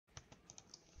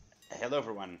Hello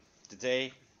everyone.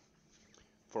 Today,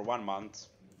 for 1 month,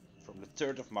 from the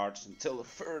 3rd of March until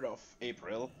the 3rd of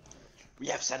April, we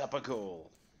have set up a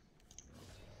goal.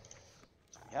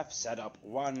 We have set up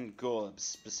one goal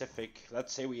specific.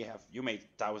 Let's say you made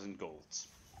 1,000 golds.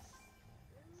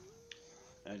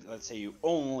 And let's say you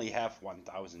only have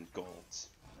 1,000 golds.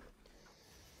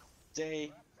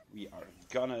 Today, we are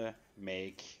gonna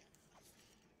make,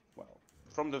 well,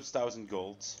 from those 1,000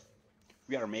 golds,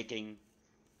 we are making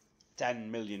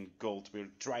 10 million gold. We're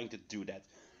trying to do that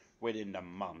within a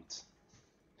month.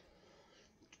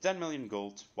 10 million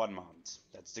gold, 1 month.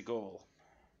 That's the goal.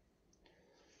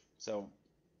 So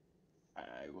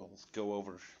I will go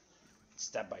over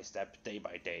step by step, day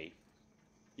by day.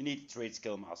 You need Trade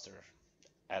Skill Master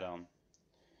add-on.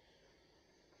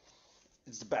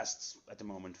 It's the best at the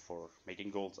moment for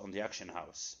making gold on the auction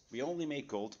house. We only make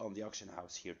gold on the auction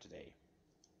house here today.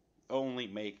 Only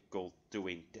make gold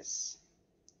doing this.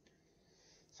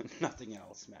 Nothing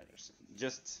else matters.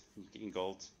 Just making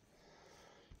gold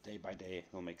day by day.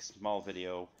 We'll make a small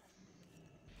video.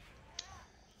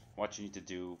 What you need to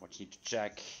do, what you need to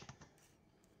check.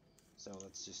 So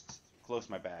let's just close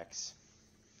my bags.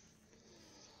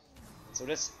 So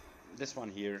this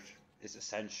one here is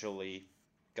essentially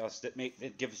because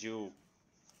it gives you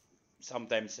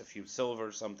sometimes a few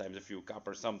silver, sometimes a few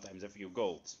copper, sometimes a few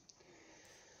gold.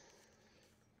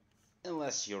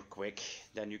 Unless you're quick,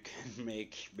 then you can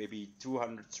make maybe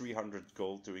 200, 300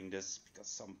 gold doing this, because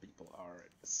some people are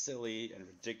silly and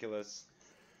ridiculous.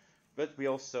 But we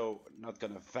also not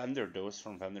gonna vendor those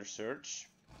from vendor search.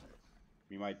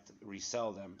 We might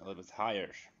resell them a little bit higher.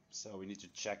 So we need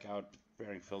to check out.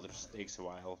 Preparing filters takes a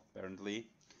while, apparently.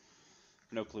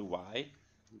 No clue why.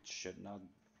 It should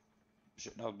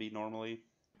not be normally.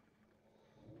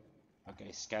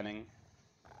 Okay, scanning.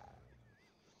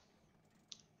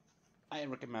 I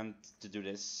recommend to do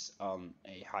this on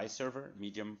a high server,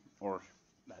 medium, or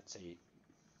let's say,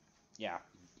 yeah,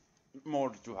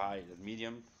 more to high than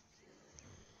medium.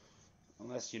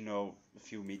 Unless you know a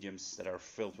few mediums that are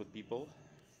filled with people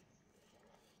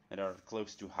that are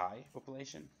close to high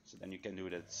population, so then you can do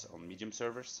that on medium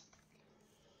servers.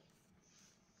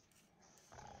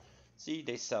 See,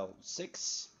 they sell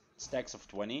 6 stacks of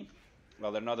 20.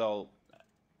 Well, they're not all.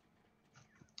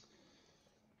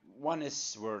 One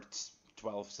is worth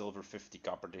 12 silver, 50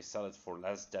 copper. They sell it for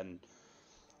less than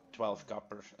 12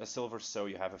 copper, silver, so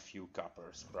you have a few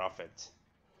coppers profit.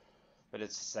 But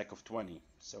it's a stack of 20,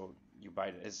 so you buy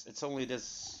it. It's only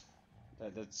this.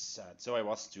 That's sad. So I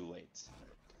was too late.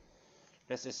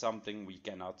 This is something we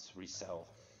cannot resell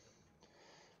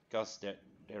because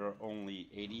there are only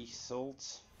 80 sold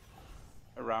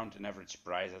around an average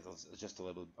price that's just a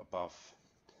little above.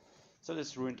 So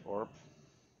this ruined orb,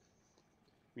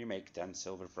 we make 10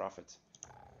 silver profit,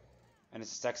 and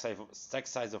it's a stack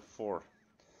size of 4.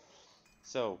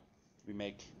 So we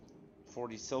make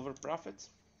 40 silver profit.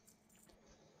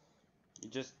 You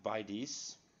just buy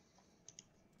these,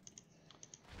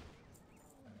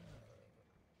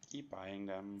 keep buying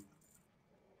them.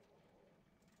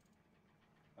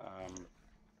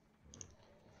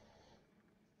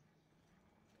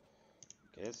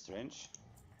 Okay, that's strange.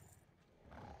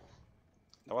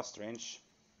 That was strange.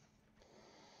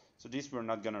 So these we're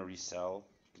not gonna resell.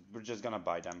 We're just gonna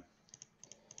buy them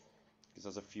because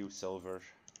there's a few silver.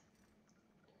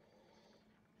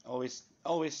 Always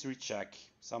recheck.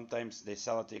 Sometimes they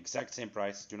sell at the exact same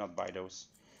price. Do not buy those.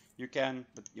 You can,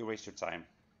 but you waste your time.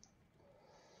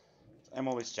 I'm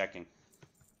always checking,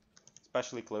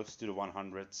 especially close to the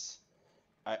 100s.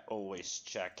 I always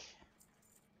check.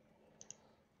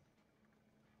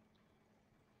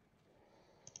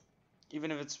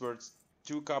 Even if it's worth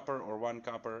 2 copper or 1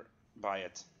 copper, buy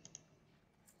it.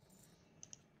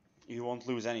 You won't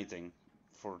lose anything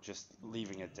for just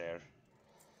leaving it there.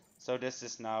 So this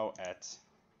is now at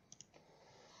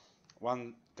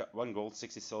 1 gold,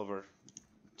 60 silver.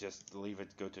 Just leave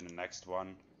it, go to the next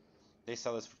one. They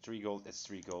sell this for 3 gold, it's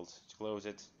 3 gold. To close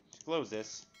it, to close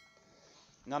this.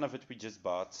 None of it we just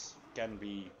bought can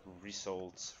be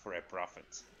resold for a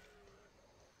profit.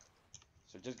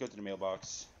 So just go to the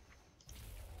mailbox.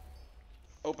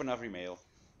 Open every mail,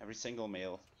 every single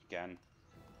mail you can.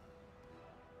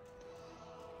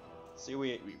 See,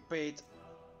 we paid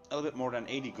a little bit more than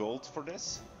 80 gold for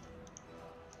this.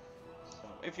 So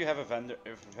if you have a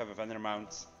vendor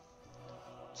mount,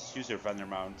 just use your vendor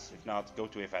mount. If not, go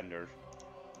to a vendor.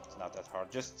 It's not that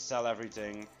hard. Just sell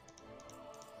everything.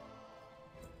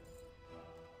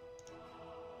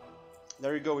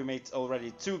 There you go. We made already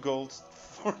 2 gold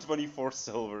for 24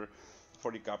 silver,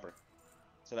 40 copper.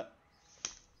 So that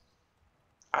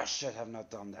I should have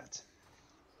not done that.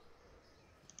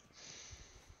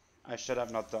 I should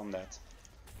have not done that.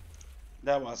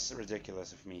 That was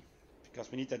ridiculous of me.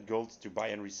 Because we need that gold to buy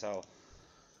and resell.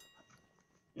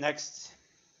 Next.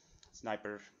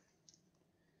 Sniper.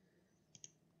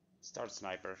 Start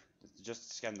sniper.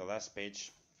 Just scan the last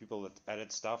page. People that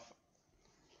added stuff.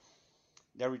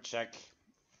 There we check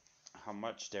how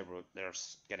much they're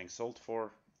getting sold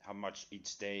for, how much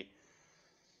each day,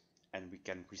 and we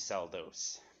can resell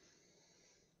those.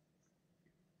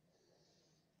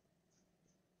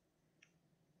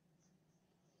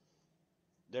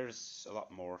 There's a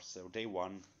lot more, so day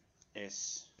 1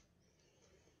 is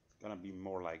gonna be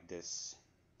more like this.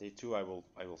 Day 2 I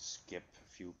will skip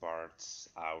a few parts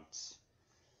out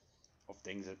of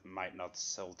things that might not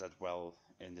sell that well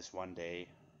in this one day,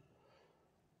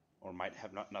 or might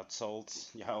have not sold.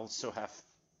 You also have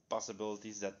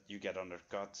possibilities that you get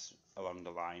undercut along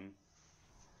the line.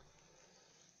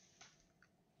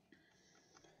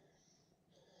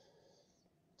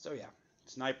 So yeah,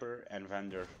 sniper and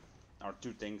vendor are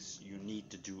 2 things you need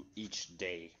to do each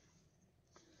day.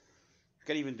 You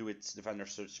can even do it, the vendor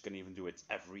search, you can even do it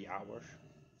every hour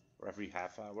or every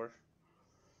half hour.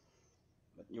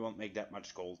 But you won't make that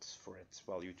much gold for it.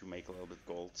 Well, you do make a little bit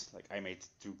gold. Like I made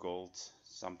 2 gold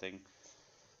something.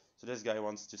 So this guy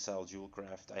wants to sell jewel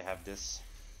craft. I have this.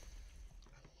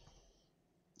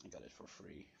 I got it for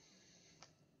free.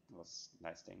 That was a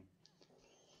nice thing.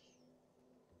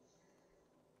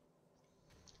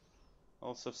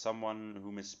 Also someone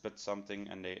who misput something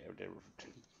and they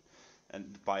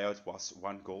and the buyout was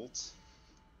 1 gold.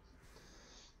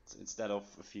 So instead of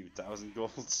a few thousand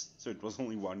golds, so it was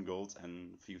only 1 gold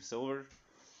and a few silver.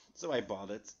 So I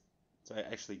bought it. So I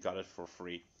actually got it for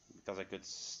free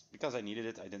because I needed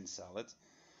it. I didn't sell it,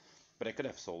 but I could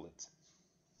have sold it.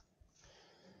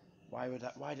 Why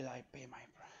did I pay my?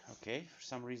 Okay, for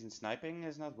some reason sniping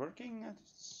is not working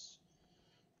as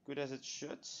good as it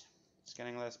should.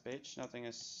 Scanning last page, nothing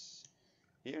is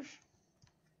here.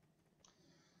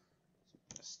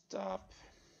 So stop.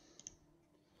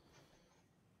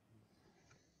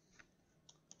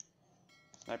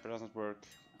 Sniper doesn't work.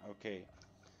 Okay.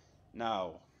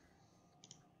 Now,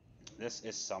 this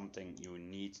is something you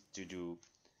need to do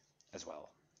as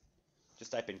well.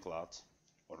 Just type in cloth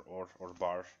or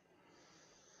bar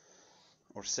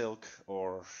or silk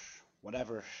or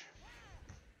whatever.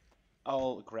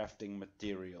 All crafting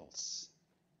materials.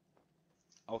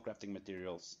 All crafting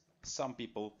materials. Some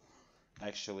people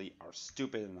actually are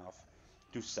stupid enough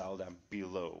to sell them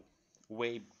below.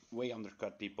 Way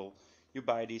undercut people. You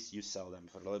buy these, you sell them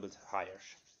for a little bit higher.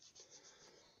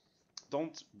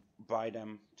 Don't buy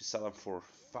them to sell them for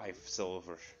 5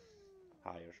 silver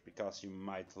higher, because you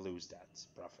might lose that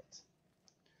profit.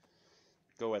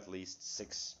 Go at least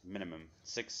 6 minimum.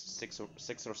 6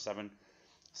 or 7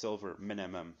 silver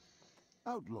minimum.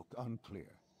 Outlook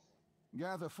unclear.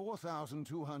 Gather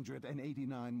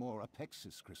 4,289 more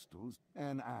Apexis crystals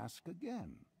and ask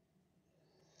again.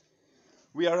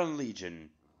 We are in Legion.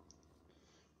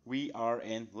 We are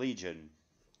in Legion.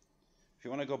 If you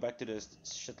want to go back to this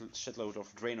shitload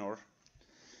of Draenor,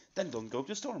 then don't go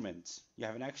to Stormwind. You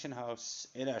have an action house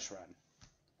in Ashran.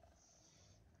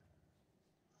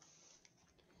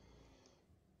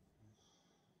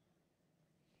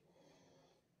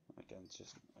 I can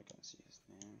see his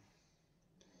name.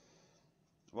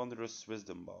 Wondrous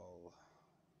Wisdom Ball.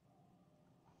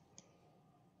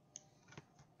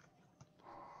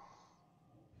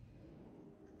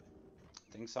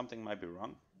 I think something might be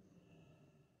wrong.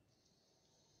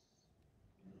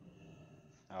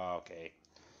 Okay.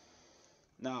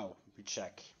 Now we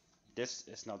check. This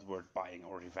is not worth buying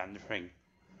or revending.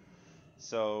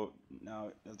 So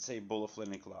now let's say Bowl of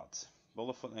Linen Cloth. Bowl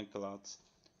of Linen Cloth.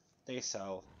 They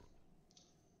sell.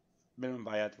 Minimum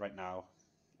buyout right now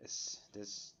is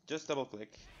this. Just double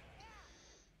click.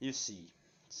 You see.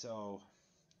 So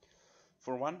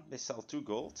for one, they sell 2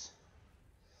 gold.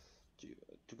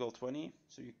 2 gold 20.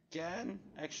 So you can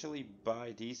actually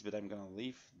buy these, but I'm gonna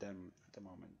leave them at the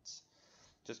moment.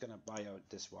 Just gonna buy out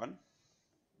this one.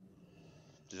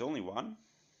 There's only one.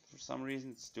 For some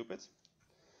reason, it's stupid.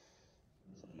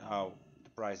 So now the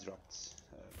price dropped.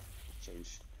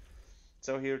 Changed.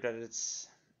 So here that it's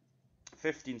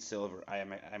 15 silver.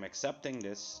 I'm accepting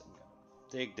this. I'm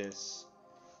gonna take this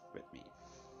with me.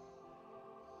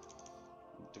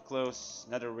 To close,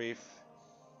 Nether Reef.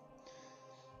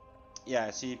 Yeah,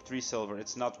 I see 3 silver.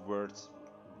 It's not worth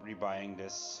rebuying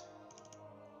this.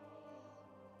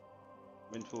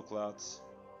 Windful Clouds.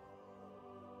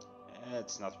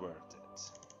 It's not worth it.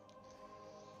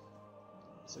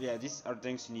 So yeah, these are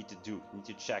things you need to do. You need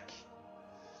to check.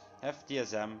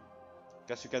 FTSM.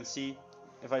 Because you can see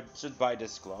if I should buy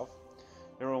this glove.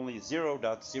 There are only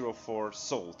 0.04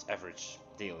 sold average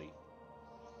daily.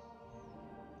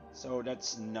 So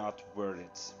that's not worth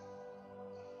it.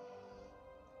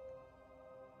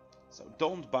 So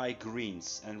don't buy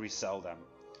greens and resell them.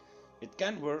 It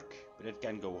can work, but it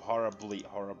can go horribly,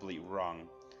 horribly wrong.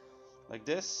 Like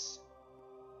this,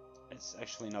 it's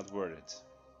actually not worth it.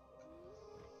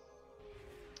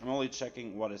 I'm only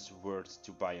checking what is worth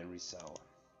to buy and resell.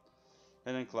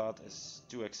 Linen cloth is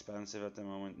too expensive at the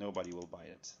moment. Nobody will buy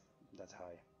it that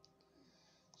high.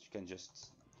 You can just...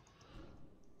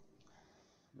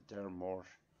 But there are more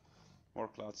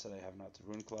cloths that I have not.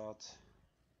 Rune cloth.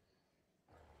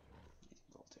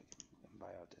 I'll take it and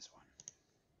buy out this one.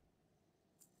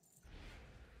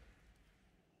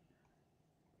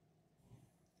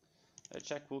 I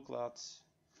check wool cloths.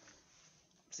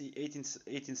 See,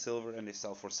 18 silver and they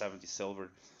sell for 70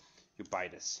 silver. You buy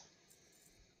this.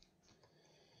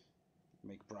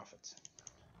 Make profit.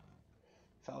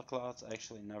 Fell cloth, I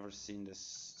actually never seen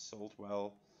this sold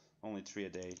well. Only 3 a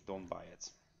day, don't buy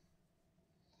it.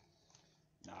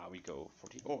 Now we go for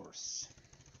the ores.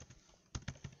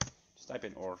 Just type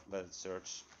in ore, let it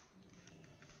search.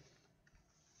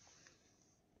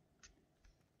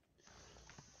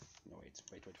 No, wait.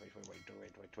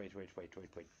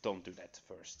 Don't do that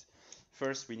first.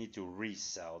 First we need to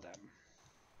resell them.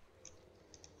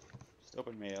 Just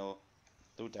open mail,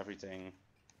 loot everything.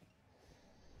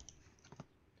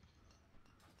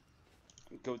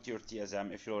 Go to your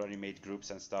TSM if you already made groups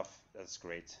and stuff, that's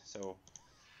great. So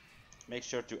make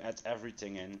sure to add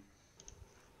everything in.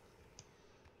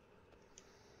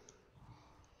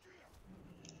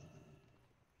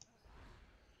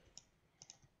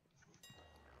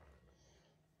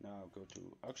 Now go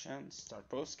to auction, start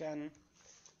post scan.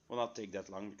 Will not take that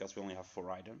long because we only have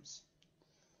 4 items.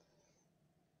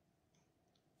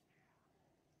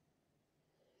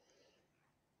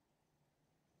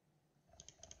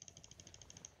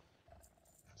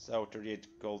 So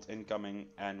 38 gold incoming,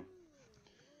 and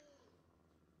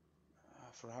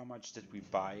for how much did we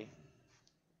buy?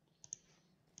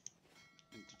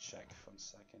 Need to check 1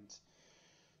 second.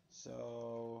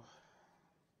 So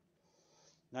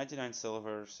 99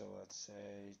 silver, so let's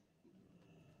say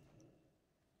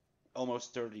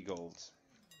almost 30 gold.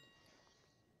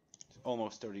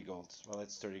 Almost 30 gold. Well,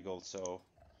 it's 30 gold, so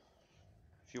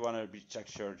if you want to be check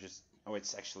sure, just... Oh,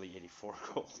 it's actually 84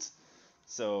 gold.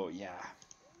 So yeah,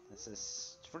 this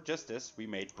is... For just this, we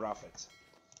made profit.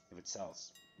 If it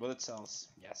sells. Will it sells?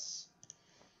 Yes.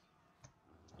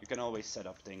 You can always set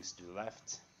up things to the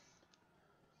left.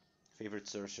 Favorite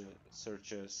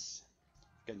searches.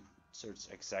 You can search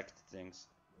exact things.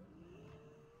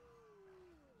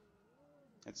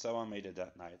 And someone made it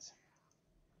that night.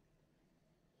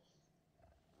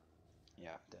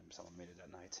 Yeah, damn, someone made it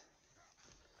that night.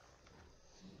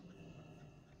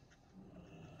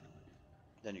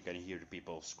 Then you can hear the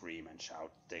people scream and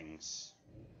shout things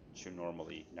which you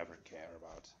normally never care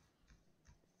about.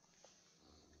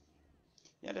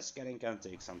 Yeah, the scanning can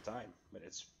take some time, but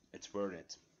it's worth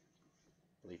it.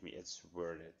 Believe me, it's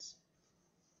worth it.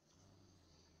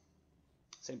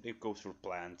 Same thing goes for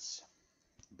plants,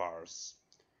 bars.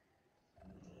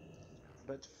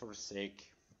 But for the sake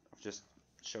of just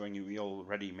showing you, we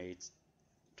already made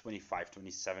 25,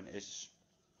 27-ish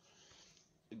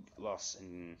loss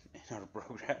in our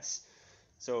progress.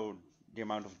 So the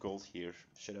amount of gold here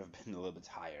should have been a little bit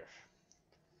higher.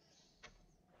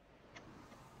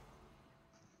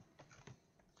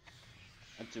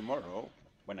 And tomorrow,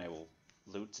 when I will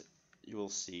loot, you will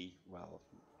see, well,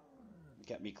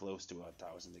 get me close to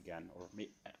 1,000 again,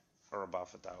 or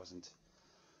above 1,000.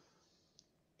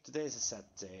 Today is a sad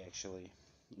day, actually.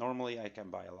 Normally I can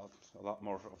buy a lot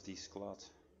more of these cloth.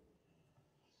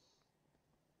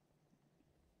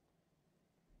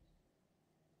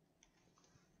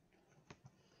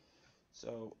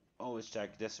 So always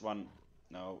check this one.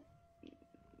 No,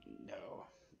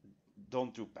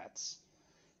 don't do pets.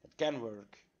 It can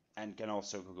work and can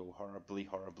also go horribly,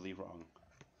 horribly wrong.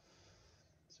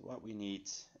 So what we need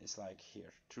is like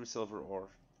here, true silver ore,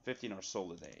 15 are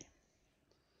sold a day.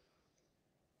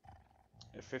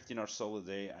 If 15 are sold a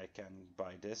day, I can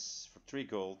buy this for 3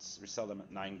 gold, resell them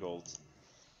at 9 gold.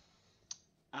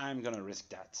 I'm gonna risk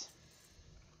that.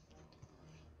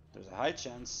 There's a high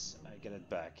chance I get it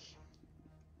back.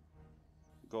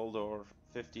 Gold ore,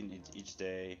 15 each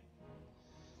day.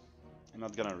 I'm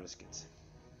not gonna risk it.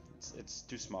 It's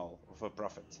too small of a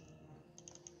profit.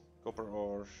 Copper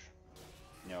ore,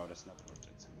 no, that's not worth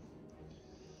it.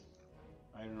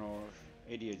 Iron ore,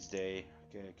 80 each day.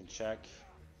 Okay, I can check.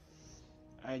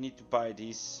 I need to buy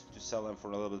these to sell them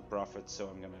for a little bit profit, so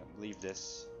I'm gonna leave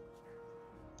this.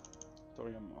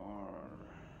 thorium ore.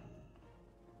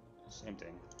 Same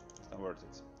thing. It's not worth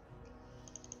it.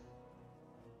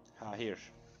 Ah, here.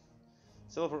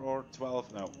 Silver ore,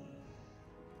 12. No.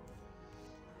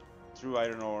 True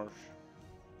iron ore.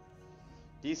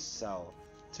 These sell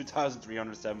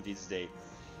 2,370 today.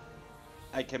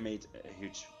 I can make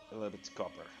a little bit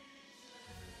copper.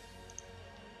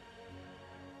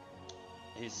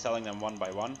 He's selling them one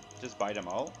by one. Just buy them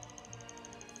all.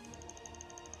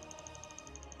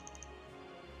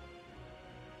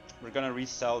 We're gonna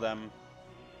resell them.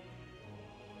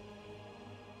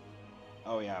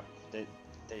 Oh yeah, they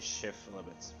shift a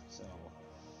little bit. So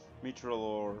mithril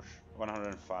ore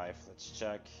 105. Let's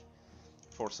check.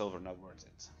 4 silver, not worth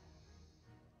it.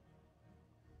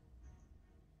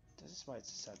 This is why it's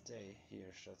a sad day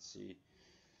here. Let's see.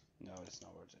 No, it's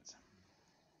not worth it.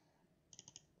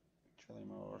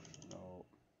 Trillium ore, no.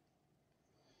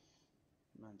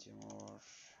 Mantium ore,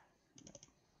 no.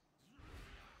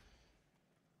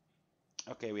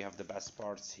 Okay, we have the best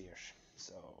parts here.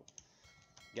 So,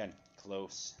 again,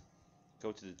 close.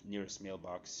 Go to the nearest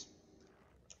mailbox.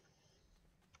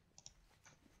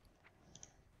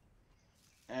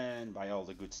 And buy all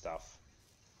the good stuff.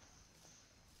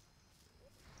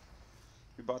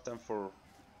 We bought them for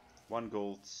 1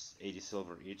 gold, 80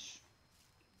 silver each.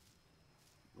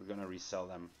 We're gonna resell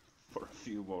them for a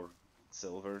few more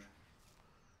silver.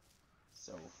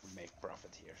 So we make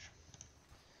profit here.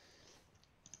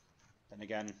 Then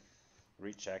again,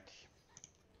 recheck.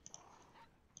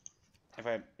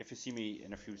 If you see me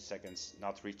in a few seconds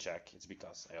not recheck, it's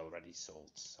because I already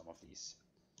sold some of these.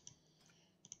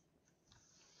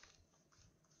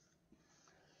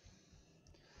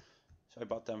 So I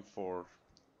bought them for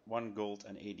 1 gold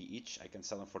and 80 each. I can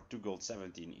sell them for 2 gold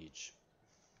 17 each,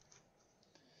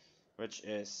 which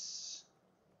is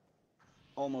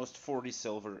almost 40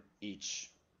 silver each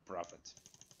profit.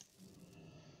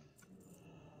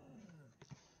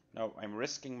 Now I'm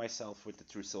risking myself with the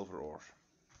true silver ore.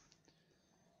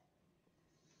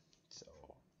 So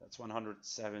that's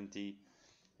 170.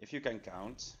 If you can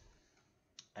count,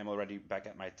 I'm already back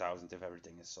at my 1000 if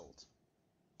everything is sold.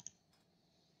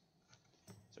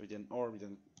 So we did ore, we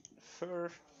did fur.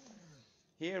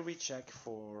 Here we check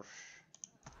for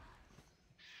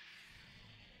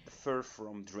the fur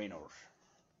from Draenor.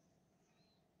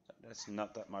 That's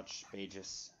not that much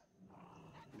pages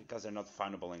because they're not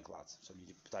findable in CLAD, so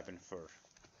you type in fur.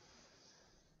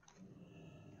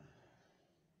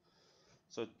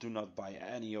 So do not buy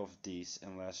any of these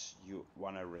unless you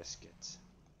wanna risk it.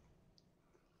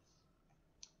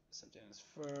 Something is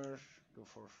fur, go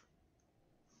for.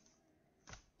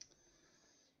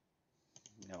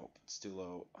 Nope, it's too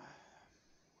low.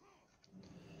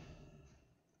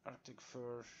 Arctic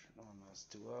fur, no, that's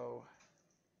too low.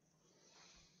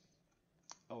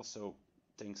 Also,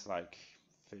 things like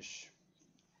fish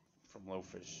from low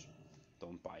fish,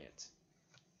 don't buy it.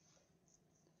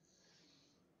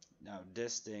 Now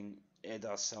this thing, it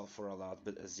does sell for a lot,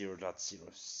 but a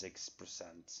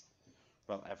 0.06%.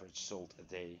 Well, average sold a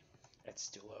day, it's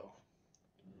too low.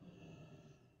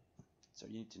 So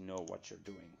you need to know what you're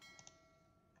doing.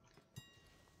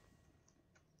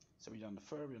 So we done the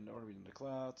fur, we done the ore, we done the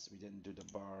clouds, we didn't do the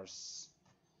bars.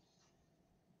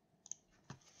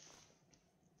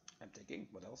 I'm thinking,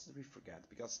 what else did we forget?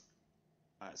 Because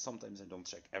sometimes I don't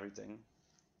check everything.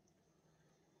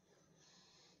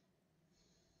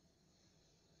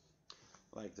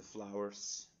 Like the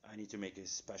flowers, I need to make a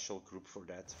special group for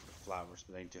that, for the flowers,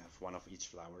 but I need to have one of each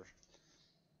flower.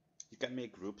 You can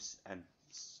make groups and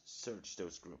search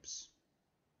those groups.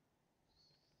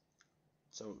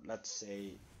 So let's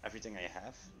say everything I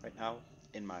have right now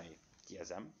in my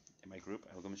TSM, in my group,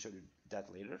 I'm going to show you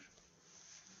that later.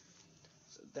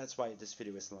 So that's why this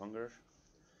video is longer,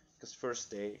 because first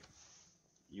day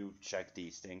you check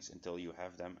these things until you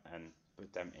have them and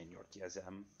put them in your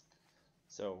TSM.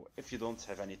 So if you don't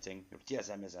have anything, your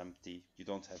TSM is empty, you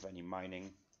don't have any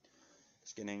mining,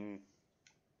 skinning,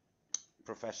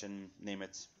 profession, name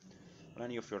it, on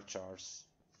any of your chars,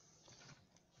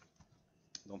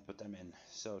 don't put them in.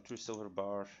 So true silver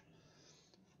bar,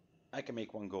 I can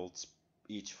make 1 gold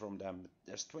each from them.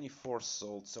 There's 24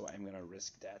 sold, so I'm gonna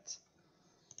risk that.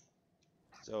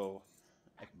 So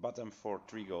I bought them for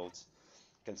 3 gold,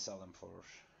 can sell them for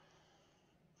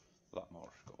a lot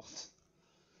more gold.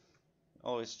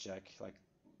 Always check, like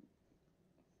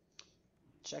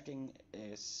checking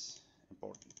is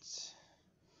important.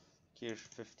 Here's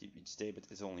 50 each day,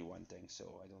 but it's only one thing,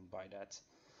 so I don't buy that.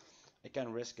 I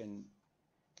can risk in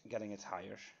getting it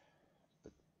higher,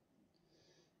 but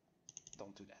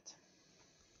don't do that.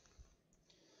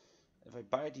 If I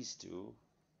buy these two,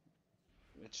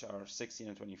 which are 16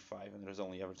 and 25, and there's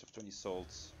only average of 20 sold.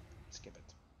 Skip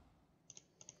it.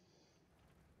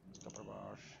 Copper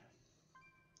bar.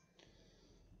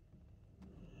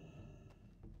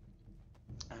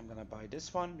 I'm gonna buy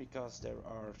this one because there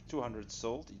are 200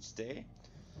 sold each day,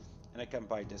 and I can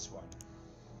buy this one.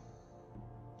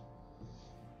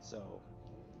 So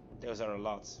those are a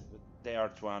lot, but they are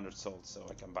 200 sold, so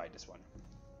I can buy this one.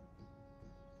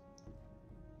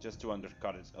 Just to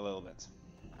undercut it a little bit.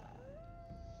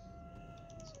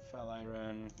 So fell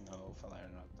iron, no, fell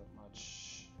iron not that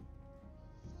much.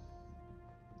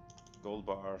 Gold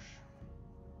bar,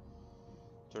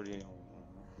 30.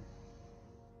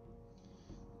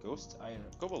 Ghost iron,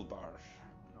 cobalt bar,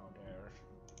 no, they're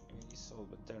 80 sold,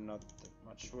 but they're not that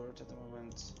much worth at the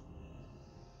moment.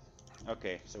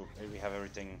 Okay, so here we have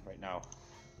everything right now.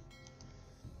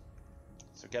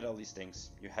 So get all these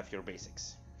things, you have your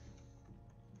basics.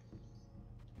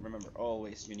 Remember,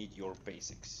 always you need your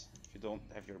basics. If you don't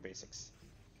have your basics.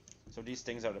 So these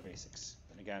things are the basics.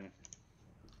 Then again,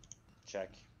 check.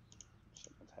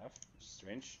 Should not have.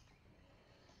 Strange.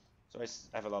 So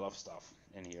I have a lot of stuff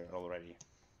in here already.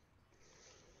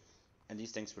 And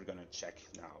these things we're gonna check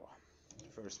now.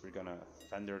 First we're gonna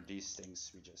vendor these things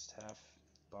we just have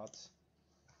bought.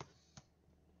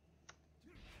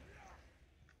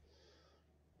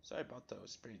 So I bought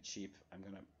those pretty cheap. I'm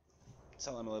gonna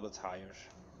sell them a little bit higher.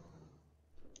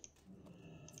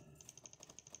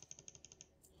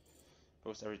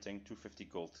 Post everything, 250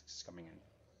 gold is coming in.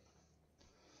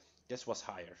 This was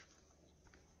higher.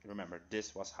 Remember,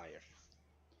 this was higher.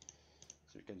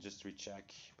 So you can just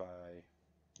recheck by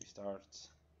restart.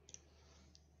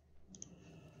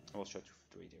 I will show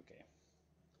 280, okay.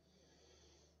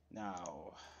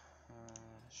 Now,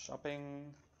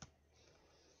 shopping.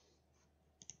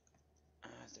 I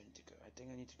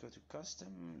think I need to go to custom.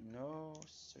 No,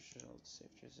 social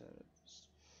safety.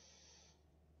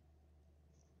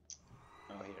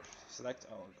 Oh, here. Select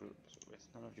all groups. With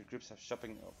none of your groups have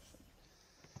shopping option.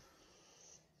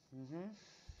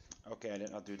 Okay, I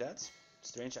did not do that.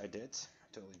 Strange, I did.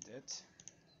 I totally did.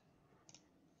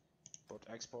 Import,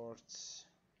 export.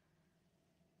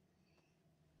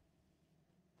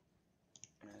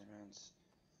 Management.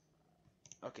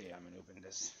 Okay, I'm gonna open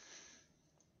this.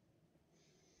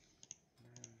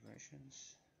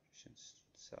 Operations.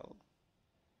 Sell.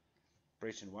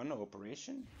 Operation 1, no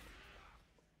operation.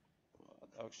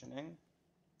 What, auctioning.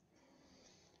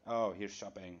 Oh, here's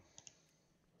shopping.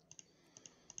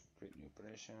 Create new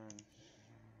operation.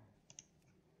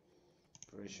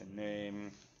 Operation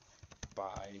name.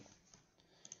 Buy.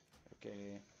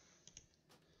 Okay.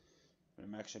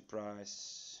 Minimum action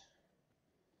price.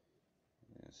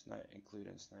 It's not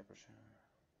including sniper shot.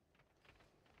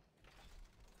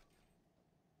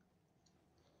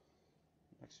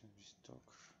 Maximum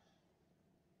restock.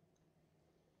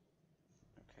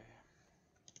 Okay.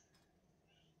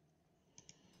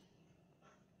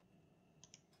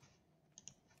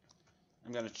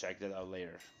 I'm gonna check that out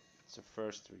later. So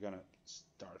first we're gonna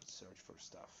start search for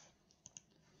stuff.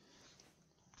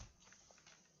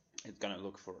 It's gonna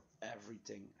look for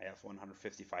everything. I have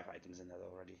 155 items in that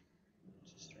already,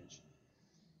 which is strange.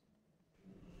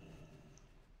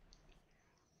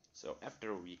 So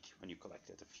after a week, when you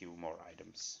collected a few more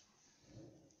items,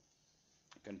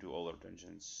 you can do all your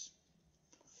dungeons,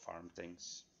 farm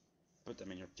things, put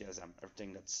them in your TSM,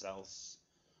 everything that sells,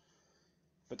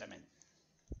 put them in.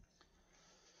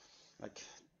 Like,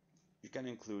 you can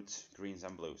include greens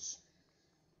and blues,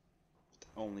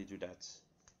 but only do that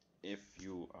if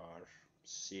you are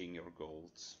seeing your gold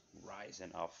rise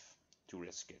enough to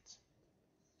risk it.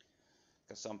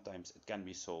 Because sometimes it can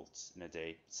be sold in a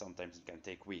day, sometimes it can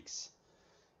take weeks,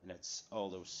 and that's all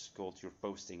those gold you're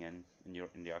posting in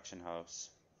the auction house.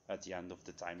 At the end of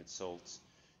the time it's sold,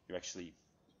 you actually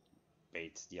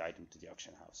paid the item to the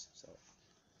auction house. So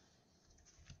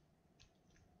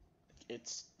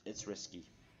it's risky,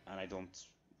 and I don't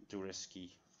do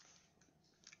risky.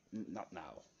 Not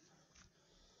now.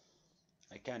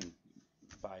 I can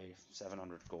buy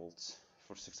 700 gold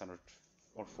for 600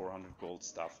 or 400 gold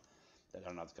stuff that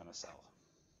are not gonna sell.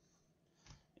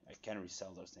 I can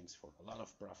resell those things for a lot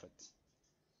of profit.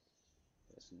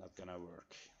 It's not gonna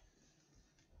work.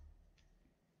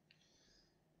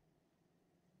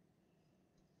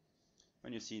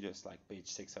 When you see this like page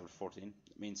 6 out of 14,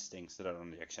 it means things that are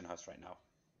on the auction house right now.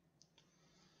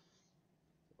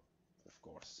 Of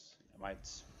course, I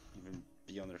might even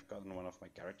be undercut on one of my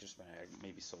characters when I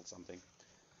maybe sold something.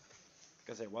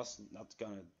 Because I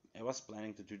was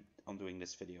planning to on doing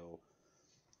this video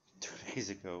 2 days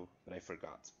ago, but I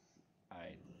forgot.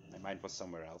 My mind was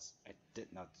somewhere else. I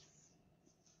did not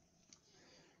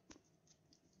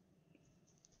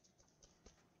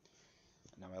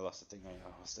I lost the thing I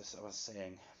was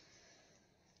saying.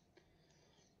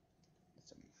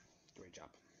 That's a great job.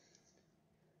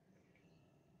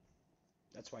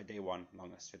 That's why day one,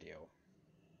 longest video.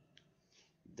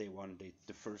 Day one,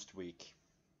 the first week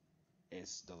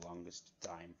is the longest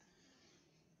time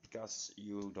because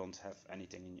you don't have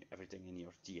everything in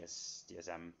your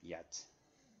TSM yet.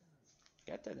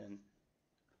 Get that in.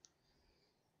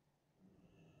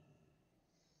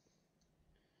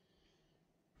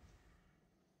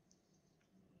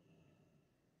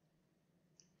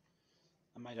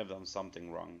 I might have done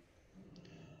something wrong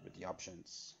with the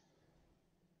options,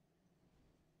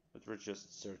 but we're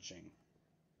just searching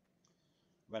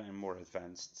when I'm more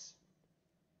advanced,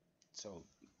 so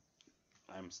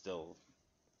I'm still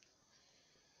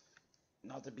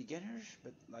not a beginner,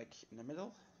 but like in the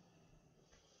middle.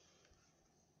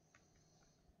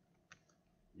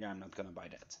 Yeah, I'm not gonna buy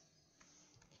that.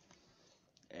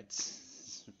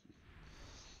 It's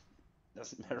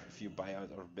doesn't matter if you buy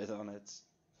out or bid on it.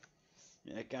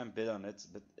 I can't bid on it,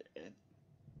 but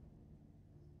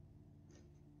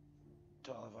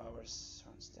 12 hours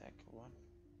on stack one.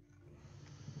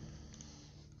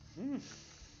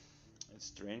 It's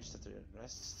strange that the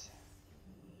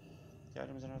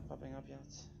items are not popping up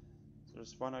yet. So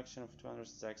there's one action of 200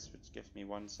 stacks, which gives me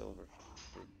 1 silver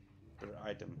per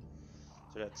item.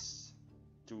 So that's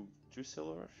two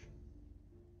silver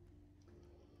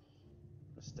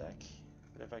per stack.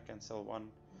 But if I can sell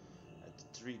one at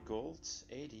 3 gold,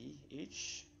 80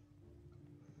 each,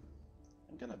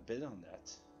 I'm gonna bid on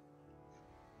that.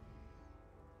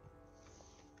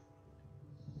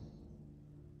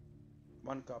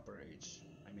 One copper each.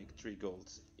 I make 3 gold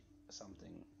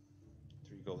something.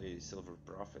 3 gold, 80 silver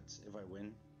profit if I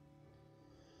win.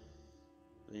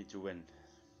 I need to win.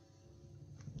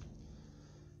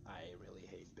 I really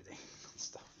hate bidding on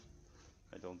stuff.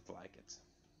 I don't like it.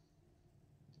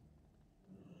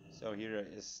 So here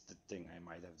is the thing I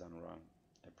might have done wrong.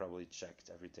 I probably checked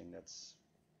everything that's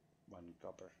 1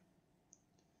 copper.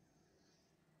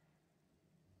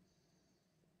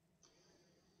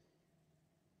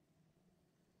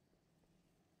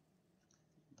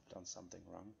 I've done something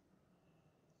wrong.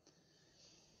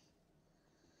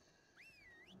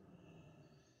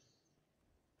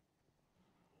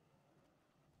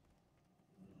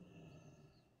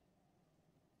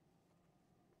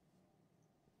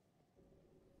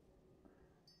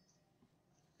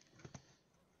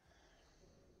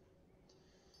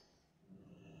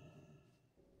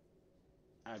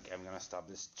 Okay, I'm gonna stop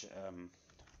this. Gonna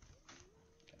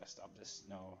stop this.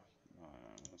 No,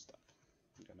 I'm gonna stop.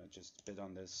 I'm gonna just bid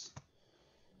on this.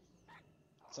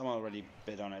 Someone already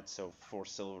bid on it, so 4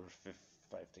 silver,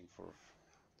 5 thing for.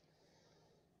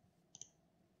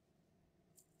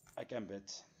 I can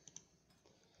bid.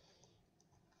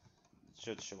 It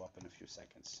should show up in a few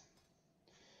seconds.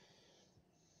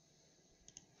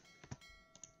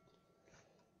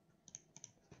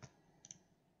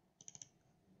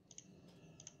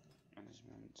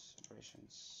 Management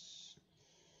operations.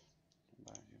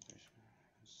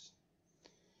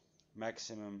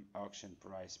 Maximum auction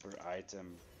price per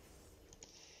item.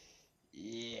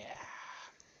 Yeah.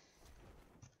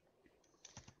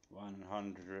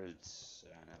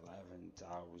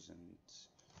 111,000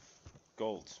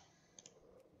 gold.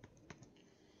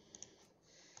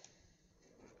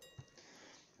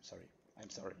 I'm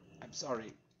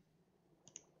sorry.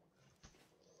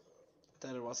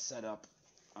 That it was set up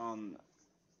on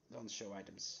don't show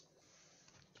items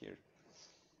here.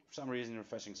 For some reason,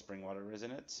 refreshing spring water is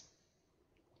in it.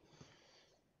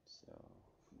 So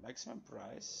maximum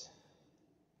price.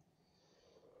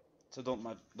 So don't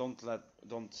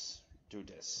do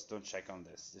this. Don't check on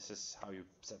this. This is how you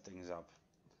set things up.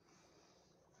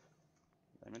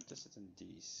 I'm interested in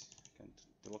these. Can't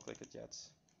look like it yet.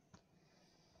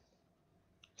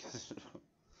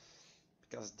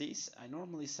 Because these I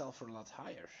normally sell for a lot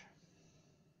higher.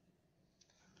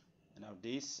 And now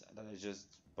these that I just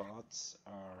bought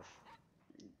are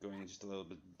going just a little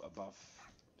bit above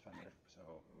 20.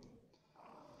 So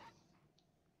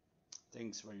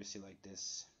things where you see like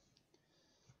this.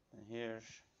 And here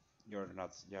you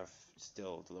have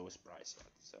still the lowest price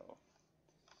yet. So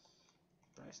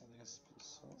price nothing has been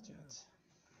sold yet.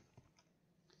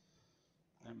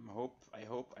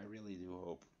 I really do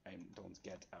hope I don't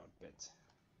get outbid.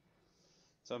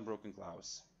 Some broken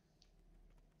claws.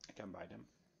 I can buy them.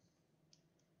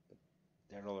 But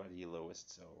they're already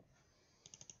lowest, so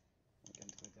I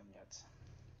can't click them yet.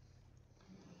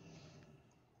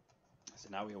 So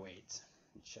now we wait.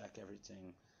 We check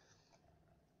everything.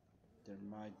 There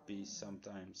might be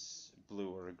sometimes a blue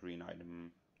or a green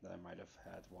item that I might have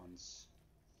had once.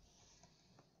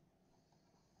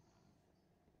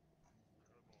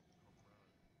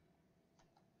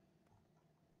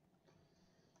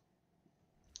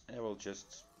 And I will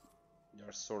just, they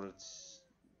are sorted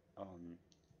on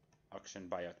auction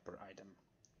buyout per item.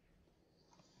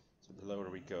 So the lower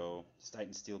we go,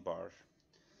 Titan steel bar.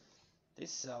 They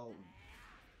sell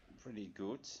pretty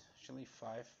good, actually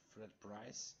 5 for that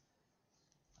price.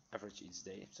 Average each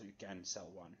day, so you can sell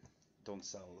one. Don't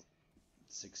sell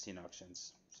 16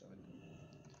 auctions. So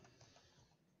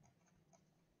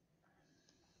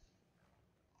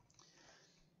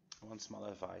one small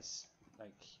advice,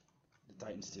 like the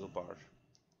Titan steel bar,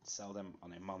 sell them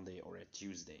on a Monday or a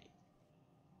Tuesday.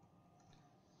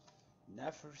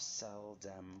 Never sell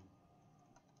them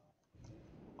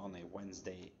on a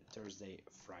Wednesday, Thursday,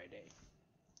 Friday.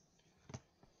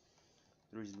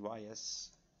 The reason why is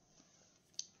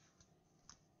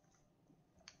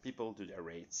people do their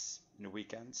raids in the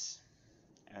weekends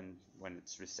and when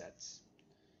it's reset.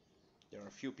 There are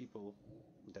a few people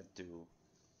that do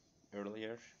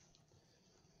earlier.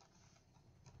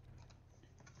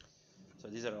 So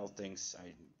these are all things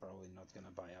I'm probably not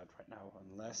gonna buy out right now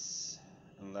unless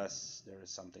there is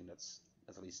something that's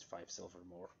at least 5 silver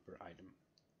more per item.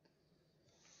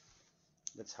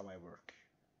 That's how I work.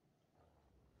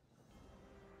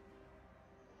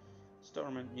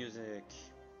 Stormont music.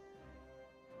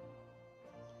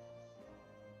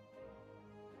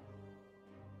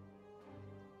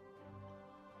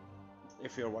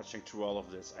 If you're watching through all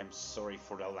of this, I'm sorry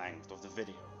for the length of the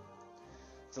video.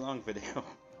 It's a long video.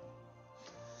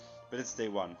 But it's day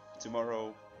 1.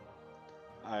 Tomorrow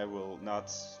I will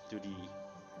not do the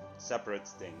separate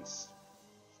things.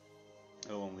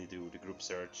 I'll only do the group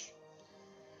search,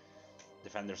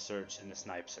 defender search, and the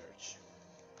snipe search.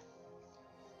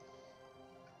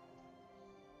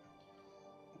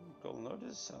 Golden Load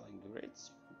is selling great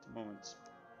at the moment.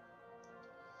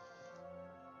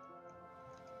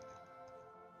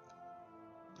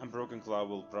 And Broken Claw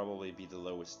will probably be the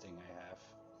lowest thing I have.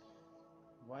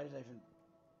 Why did I even...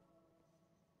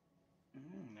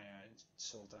 yeah, I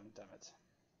sold them, damn it.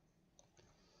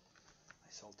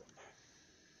 I sold them.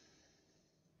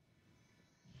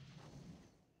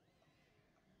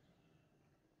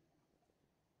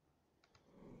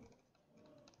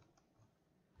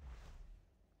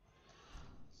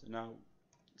 So now,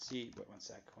 see, but one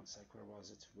sec, where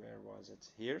was it?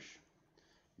 Here,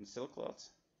 in Silk Cloth,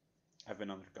 I've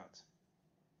been undercut.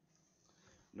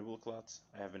 In the Wool Cloth,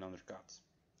 I have been undercut.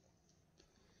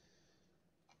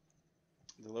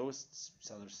 The lowest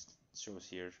seller shows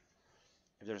here.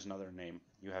 If there's another name,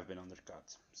 you have been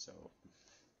undercut. So,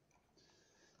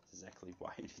 that's exactly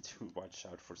why you need to watch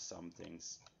out for some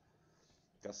things.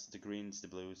 Because the greens, the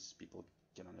blues, people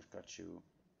can undercut you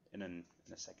in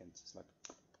a second. It's like,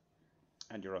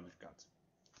 and you're undercut.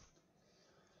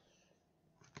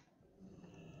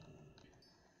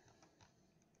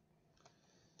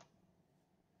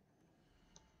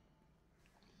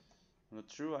 On the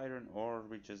true iron ore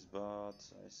we just bought,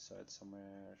 I saw it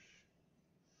somewhere.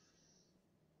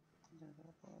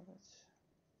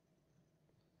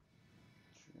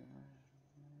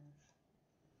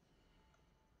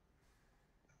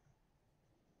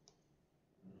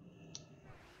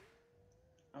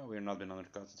 Oh, we're not been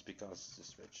undercut, it's because the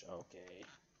switch. Okay,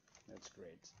 that's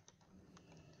great.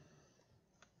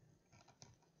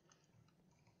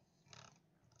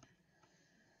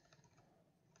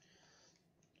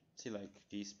 See, like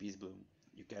these peace bloom,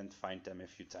 you can't find them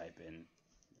if you type in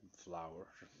flower.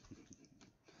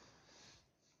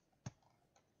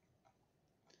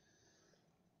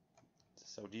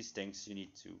 So these things you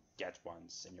need to get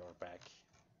once in your bag,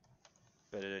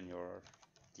 put it in your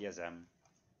DSM,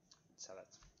 sell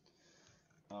it.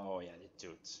 Oh yeah, they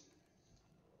do it.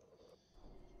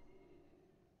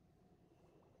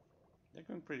 They're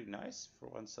going pretty nice for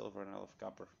 1 silver and a half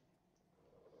copper.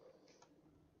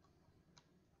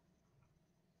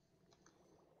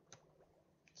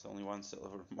 It's only 1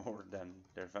 silver more than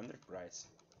their vendor price.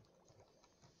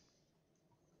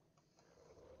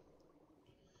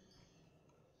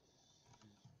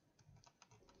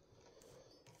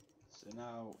 So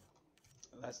now,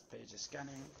 last page is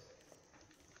scanning.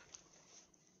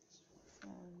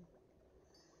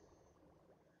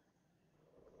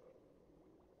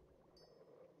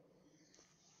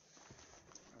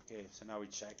 Okay, so now we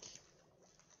check.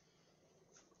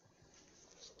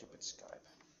 Stupid Skype.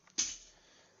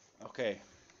 Okay,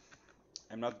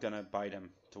 I'm not gonna buy them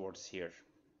towards here.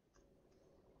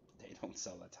 They don't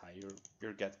sell that high.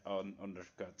 You get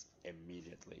undercut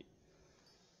immediately.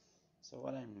 So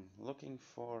what I'm looking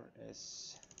for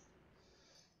is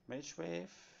Mage Wave.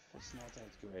 It's not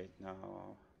that great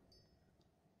now.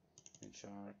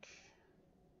 Shark.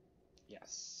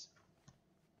 Yes.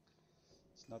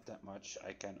 It's not that much.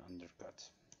 I can undercut.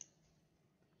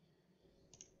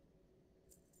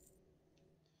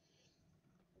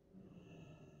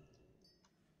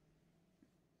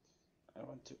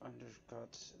 want to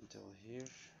undercut until here.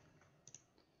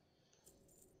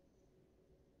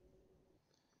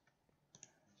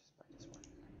 Just buy this one.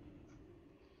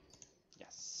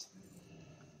 Yes.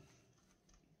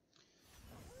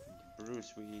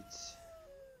 Bruce weeds.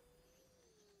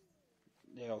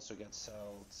 They also get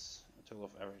sold. A total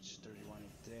of average 31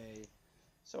 a day.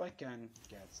 So I can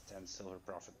get 10 silver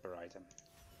profit per item.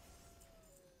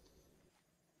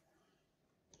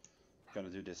 Gonna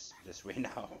do this way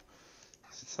now.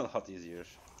 It's a lot easier.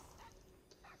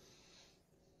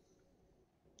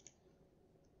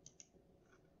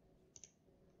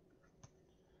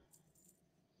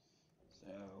 So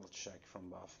I'll check from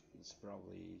buff. It's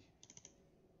probably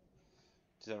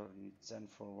 10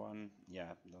 for one.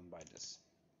 Yeah, don't buy this.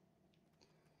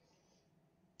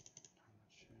 I'm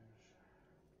not sure.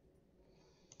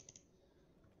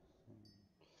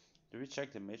 Do we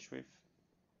check the mage wave?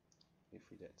 If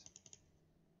we did.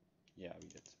 Yeah, we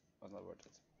did. Was not worth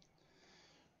it.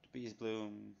 The Peace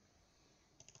Bloom.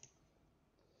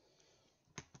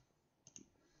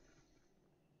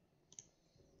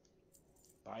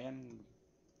 Buy and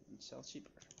sell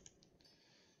cheaper.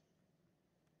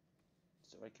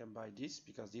 So I can buy these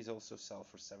because these also sell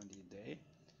for 70 a day.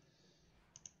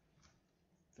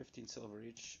 15 silver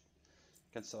each.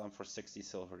 Can sell them for 60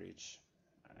 silver each.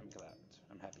 I'm glad.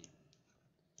 I'm happy.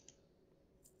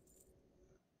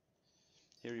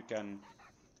 Here you can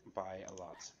buy a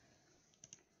lot.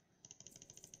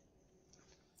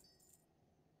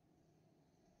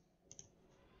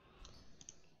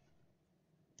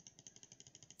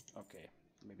 Okay,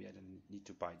 maybe I didn't need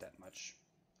to buy that much.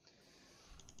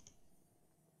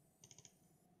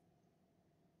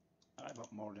 I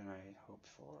bought more than I hoped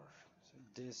for. So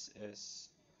this is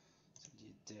 70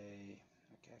 a day.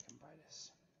 Okay, I can buy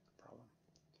this. No problem.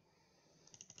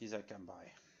 These I can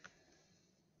buy.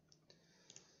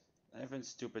 I've been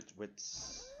stupid with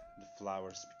the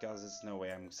flowers because there's no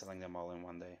way I'm selling them all in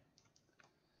one day.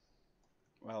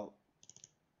 Well,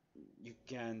 you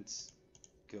can't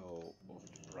go over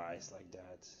the price like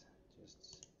that.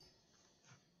 Just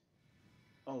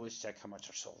always check how much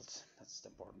are sold. That's the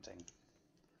important thing.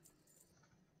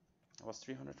 It was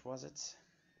 300, was it?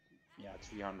 Yeah,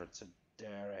 300. So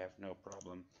there I have no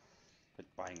problem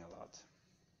with buying a lot.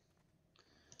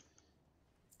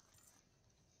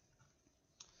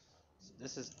 So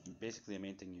this is basically the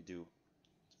main thing you do.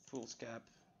 Full scap.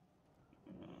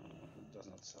 Does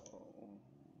not sell.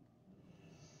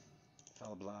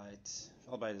 Fell Blight.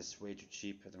 Fell Blight is way too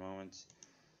cheap at the moment.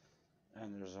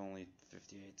 And there's only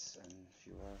 58 and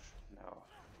fewer now.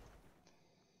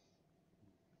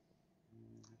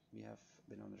 We have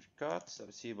been undercut, so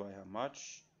let's see by how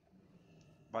much.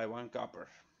 By 1 copper.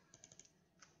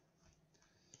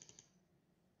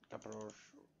 Copper or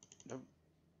no.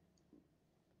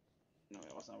 No,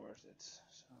 it was not worth it.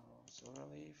 So silver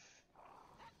leaf.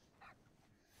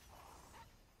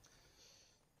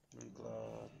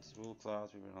 Wool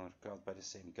cloth, we were undercut by the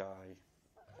same guy.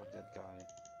 Fuck that guy.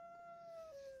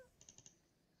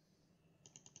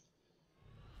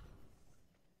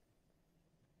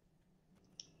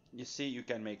 You see, you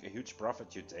can make a huge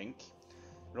profit, you think.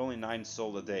 But only 9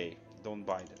 sold a day. Don't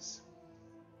buy this.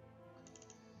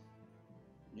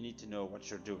 You need to know what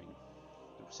you're doing.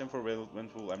 The Simple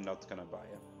Windwool, I'm not gonna buy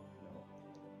it.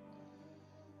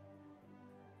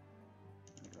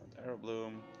 No. Arrow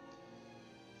Bloom.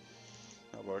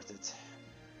 Not worth it.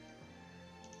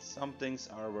 Some things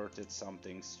are worth it, some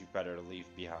things you better leave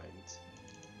behind.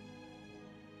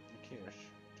 Who cares?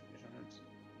 200.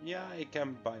 Yeah, I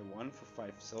can buy one for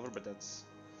 5 silver, but that's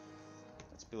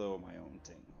below my own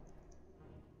thing.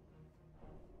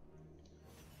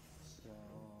 So,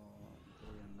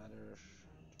 Emporium leather.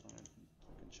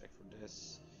 You can check for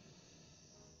this.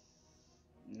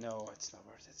 No, it's not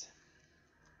worth it.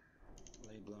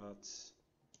 Lay blood.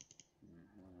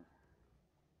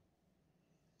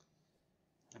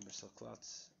 Embercell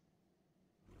clots.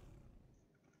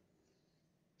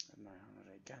 At 900,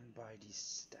 I can buy these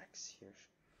stacks here.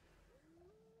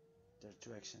 There are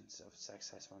 2 actions of stack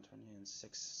size 120 and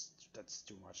 6. That's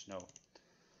too much. No,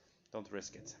 don't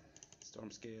risk it.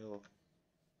 Storm scale.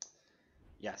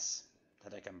 Yes,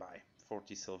 that I can buy.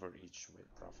 40 silver each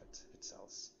with profit. It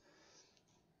sells.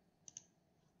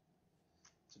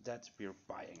 So that we're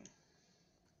buying.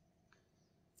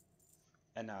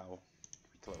 And now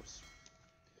we close.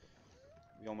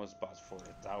 We almost bought for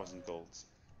 1,000 gold.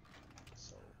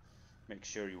 So make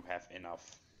sure you have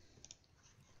enough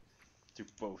to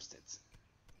post it.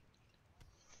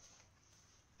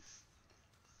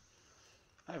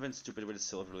 I've been stupid with the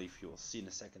silver leaf. You will see in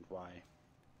a second why.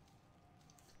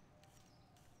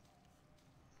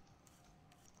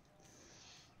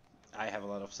 I have a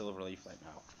lot of silver leaf right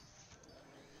now.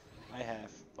 I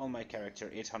have on my character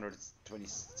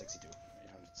 862.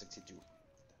 862.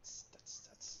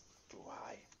 That's too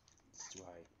high. It's too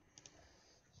high.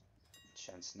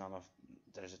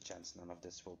 There's a chance none of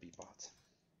this will be bought.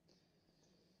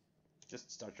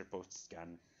 Just start your post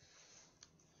scan.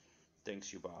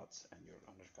 Things you bought and you're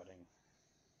undercutting.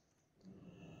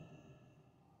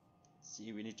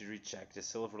 See, we need to recheck the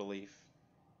silver leaf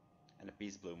and the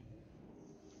peace bloom.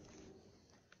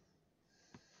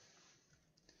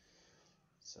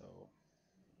 So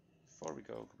before we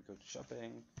go to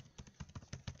shopping.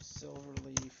 Silver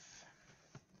leaf.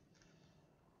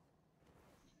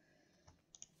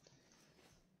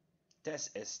 This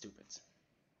is stupid.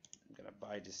 I'm gonna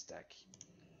buy this stack.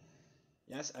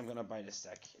 Yes, I'm gonna buy this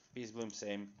stack. Peace bloom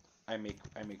same. I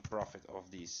make profit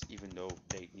of these, even though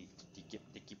they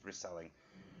keep reselling.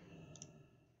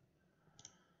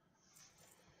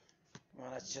 Well,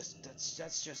 that's just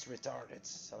retarded.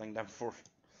 Selling them for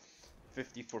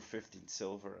 50 for 15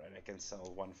 silver, and I can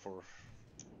sell one for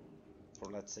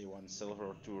let's say 1 silver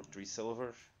or 2 or 3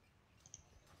 silver,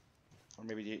 or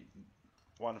maybe the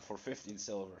one for 15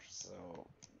 silver. So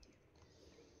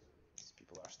these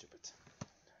people are stupid.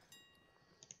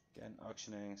 Again,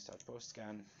 auctioning. Start post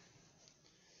scan.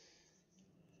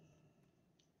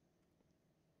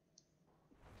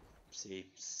 See,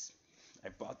 I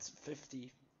bought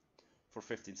 50 for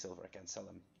 15 silver. I can sell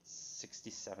them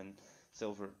 67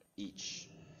 silver each.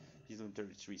 He's doing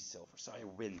 33 silver, so I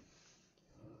win.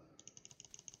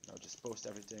 Now just post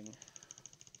everything.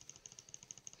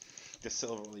 The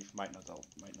silver leaf might not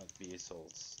be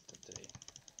sold today.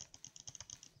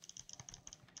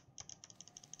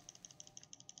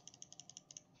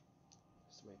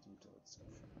 Just wait until it's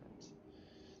confirmed.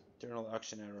 Eternal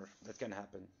auction error. That can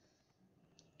happen.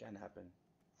 Can happen.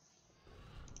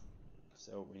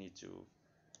 So we need to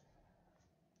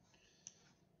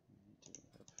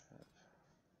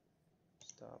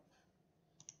stop,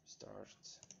 start.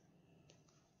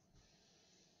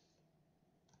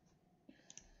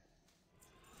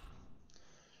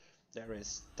 There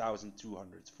is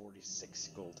 1,246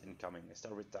 gold incoming. I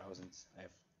start with 1,000. I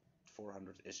have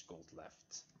 400-ish gold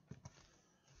left.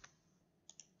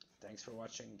 Thanks for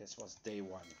watching. This was day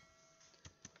 1.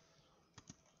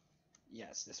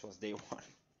 Yes, this was day 1.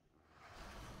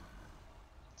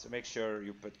 So make sure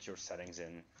you put your settings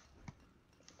in.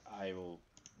 I will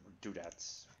do that.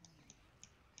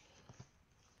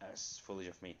 As foolish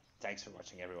of me. Thanks for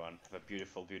watching, everyone. Have a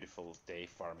beautiful, beautiful day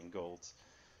farming gold.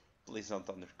 Please don't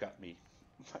undercut me.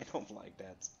 I don't like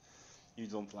that. You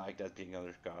don't like that being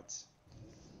undercut.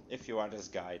 If you are this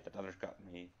guy that undercut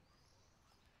me,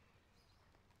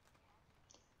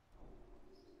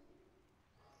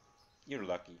 you're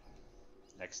lucky.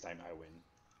 Next time I win.